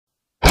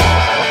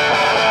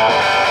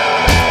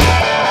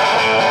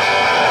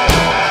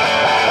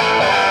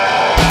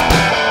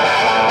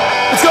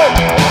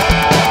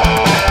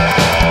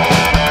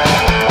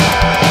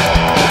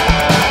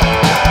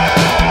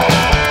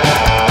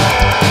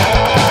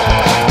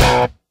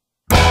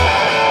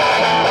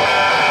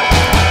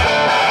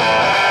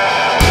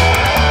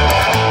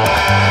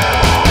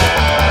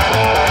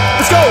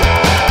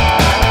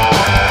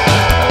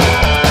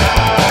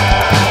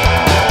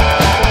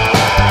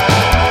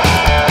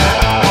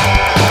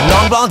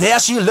blonde hair,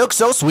 she looks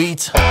so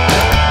sweet.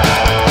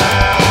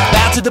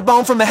 Bad to the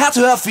bone from her head to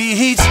her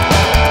feet.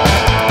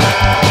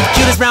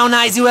 Cutest brown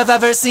eyes you have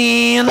ever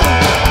seen.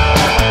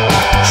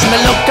 She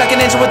may look like an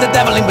angel with the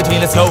devil in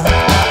between. Let's go.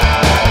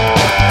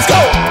 Let's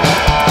go.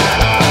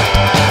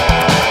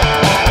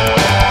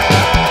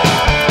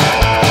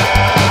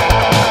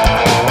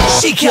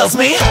 She kills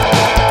me.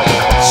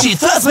 She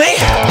thrills me.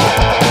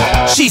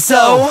 She's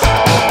so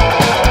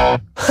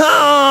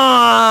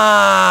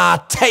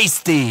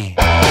tasty.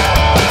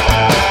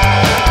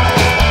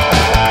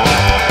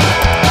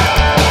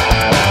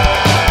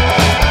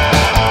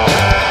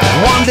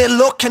 One little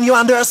look and you're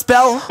under a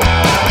spell.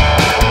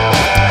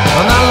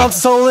 An unloved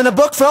soul in a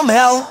book from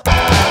hell.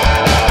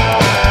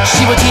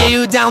 She will tear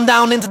you down,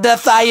 down into the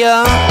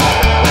fire.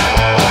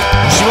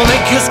 She will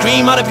make you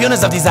scream out of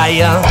pureness of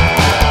desire.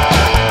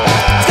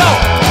 Let's go!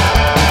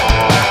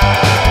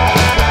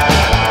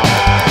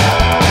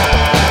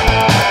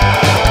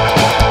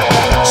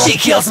 She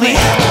kills me.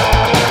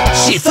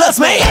 She thrills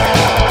me.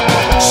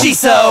 She's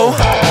so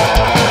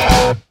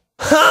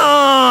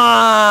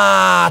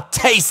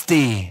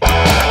tasty.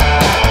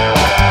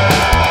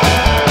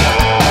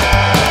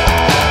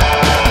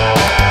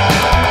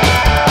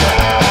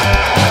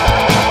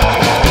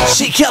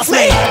 She kills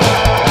me.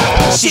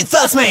 She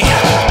thrills me.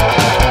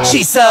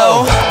 She's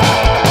so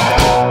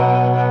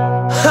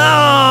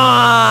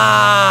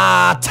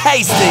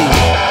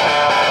tasty.